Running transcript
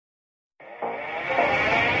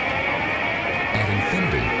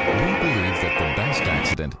that the best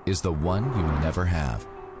accident is the one you never have.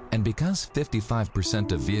 And because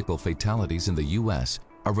 55% of vehicle fatalities in the U.S.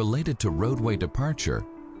 are related to roadway departure,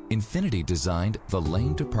 Infiniti designed the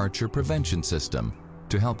Lane Departure Prevention System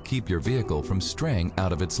to help keep your vehicle from straying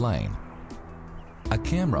out of its lane. A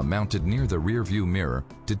camera mounted near the rear-view mirror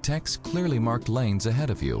detects clearly marked lanes ahead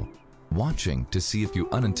of you, watching to see if you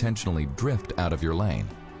unintentionally drift out of your lane.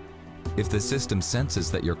 If the system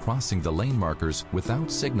senses that you're crossing the lane markers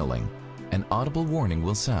without signaling, an audible warning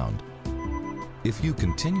will sound. If you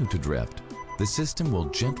continue to drift, the system will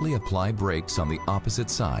gently apply brakes on the opposite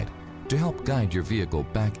side to help guide your vehicle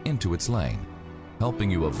back into its lane, helping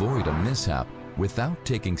you avoid a mishap without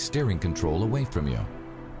taking steering control away from you.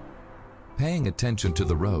 Paying attention to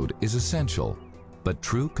the road is essential, but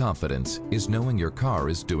true confidence is knowing your car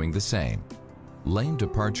is doing the same. Lane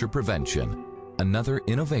Departure Prevention, another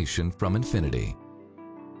innovation from Infiniti.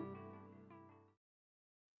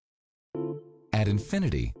 At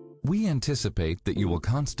Infiniti, we anticipate that you will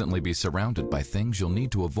constantly be surrounded by things you'll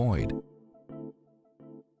need to avoid.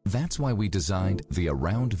 That's why we designed the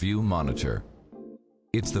Around View Monitor.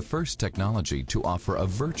 It's the first technology to offer a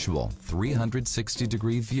virtual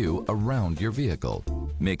 360-degree view around your vehicle,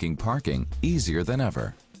 making parking easier than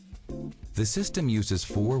ever. The system uses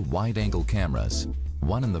 4 wide-angle cameras,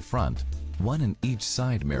 one in the front, one in each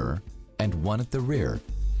side mirror, and one at the rear,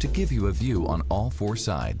 to give you a view on all 4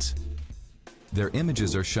 sides. Their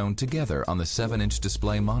images are shown together on the 7-inch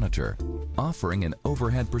display monitor, offering an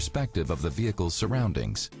overhead perspective of the vehicle's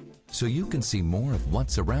surroundings, so you can see more of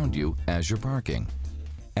what's around you as you're parking.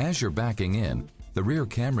 As you're backing in, the rear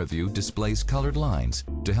camera view displays colored lines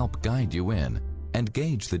to help guide you in and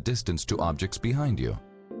gauge the distance to objects behind you.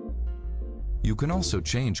 You can also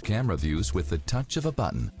change camera views with the touch of a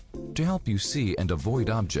button to help you see and avoid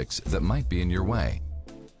objects that might be in your way.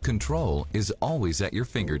 Control is always at your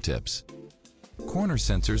fingertips. Corner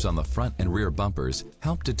sensors on the front and rear bumpers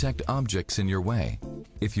help detect objects in your way.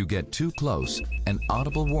 If you get too close, an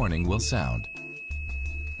audible warning will sound.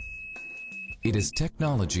 It is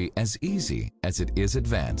technology as easy as it is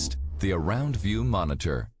advanced. The Around View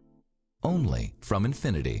Monitor. Only from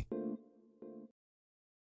Infiniti.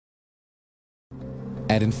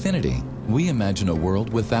 At Infiniti, we imagine a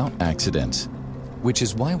world without accidents, which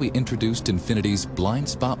is why we introduced Infiniti's blind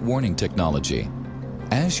spot warning technology.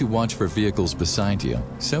 As you watch for vehicles beside you,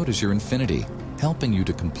 so does your Infiniti, helping you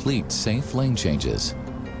to complete safe lane changes.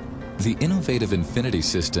 The innovative Infiniti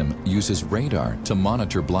system uses radar to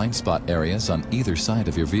monitor blind spot areas on either side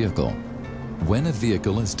of your vehicle. When a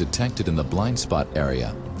vehicle is detected in the blind spot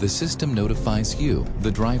area, the system notifies you,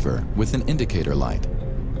 the driver, with an indicator light.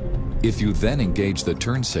 If you then engage the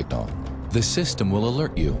turn signal, the system will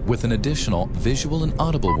alert you with an additional visual and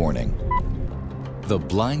audible warning. The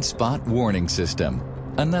Blind Spot Warning System,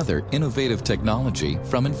 another innovative technology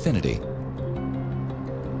from Infiniti.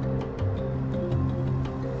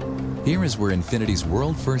 Here is where Infiniti's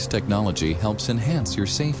world-first technology helps enhance your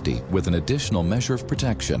safety with an additional measure of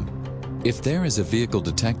protection. If there is a vehicle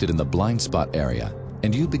detected in the blind spot area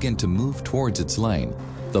and you begin to move towards its lane,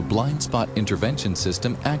 the blind spot intervention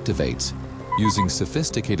system activates, using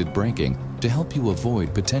sophisticated braking to help you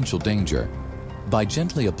avoid potential danger. By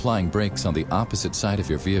gently applying brakes on the opposite side of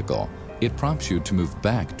your vehicle, it prompts you to move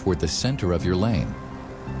back toward the center of your lane.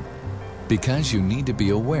 Because you need to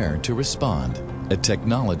be aware to respond, a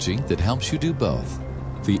technology that helps you do both.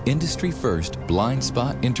 The industry-first blind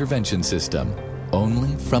spot intervention system,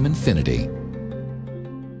 only from Infiniti.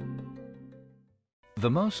 The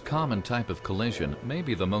most common type of collision may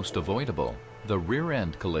be the most avoidable, the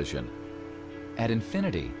rear-end collision. At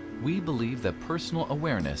Infiniti, we believe that personal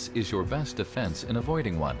awareness is your best defense in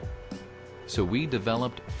avoiding one. So we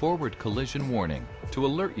developed Forward Collision Warning to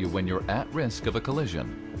alert you when you're at risk of a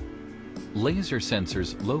collision. Laser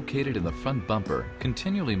sensors located in the front bumper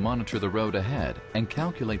continually monitor the road ahead and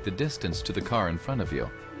calculate the distance to the car in front of you.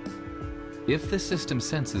 If the system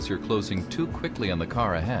senses you're closing too quickly on the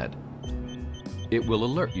car ahead, it will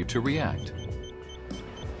alert you to react.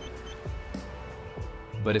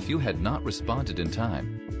 But if you had not responded in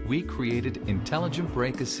time, we created Intelligent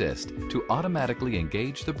Brake Assist to automatically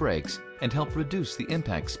engage the brakes and help reduce the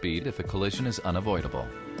impact speed if a collision is unavoidable.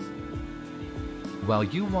 While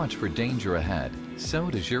you watch for danger ahead,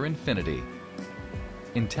 so does your Infiniti.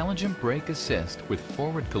 Intelligent Brake Assist with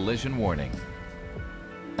Forward Collision Warning.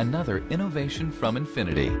 Another innovation from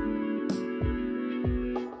Infiniti.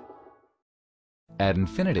 At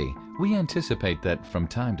Infiniti, we anticipate that from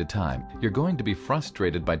time to time, you're going to be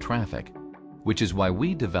frustrated by traffic, which is why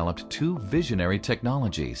we developed 2 visionary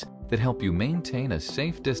technologies that help you maintain a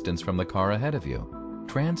safe distance from the car ahead of you,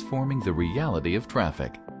 transforming the reality of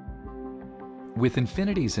traffic. With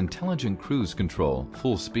Infiniti's intelligent cruise control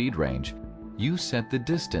full speed range, you set the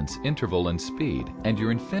distance, interval, and speed, and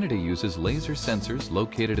your Infiniti uses laser sensors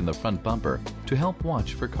located in the front bumper to help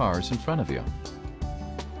watch for cars in front of you.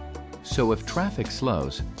 So if traffic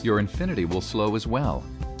slows, your Infiniti will slow as well,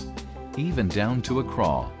 even down to a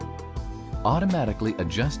crawl, automatically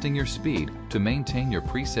adjusting your speed to maintain your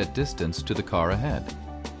preset distance to the car ahead.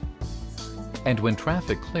 And when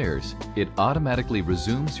traffic clears, it automatically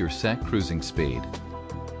resumes your set cruising speed.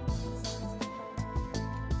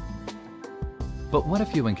 But what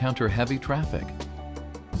if you encounter heavy traffic?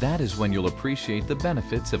 That is when you'll appreciate the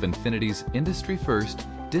benefits of Infiniti's industry-first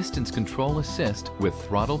distance control assist with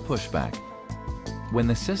throttle pushback. When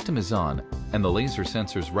the system is on and the laser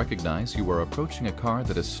sensors recognize you are approaching a car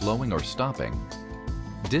that is slowing or stopping,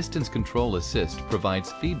 Distance Control Assist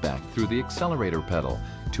provides feedback through the accelerator pedal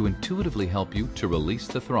to intuitively help you to release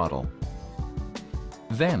the throttle.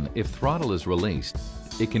 Then, if throttle is released,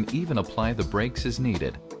 it can even apply the brakes as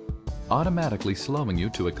needed, automatically slowing you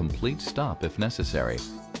to a complete stop if necessary,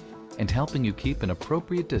 and helping you keep an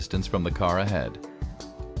appropriate distance from the car ahead.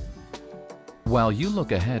 While you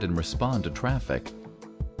look ahead and respond to traffic,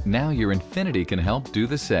 now your Infiniti can help do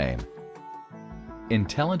the same.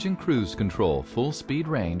 Intelligent Cruise Control Full Speed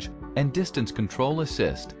Range and Distance Control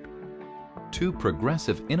Assist. Two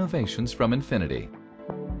progressive innovations from Infiniti.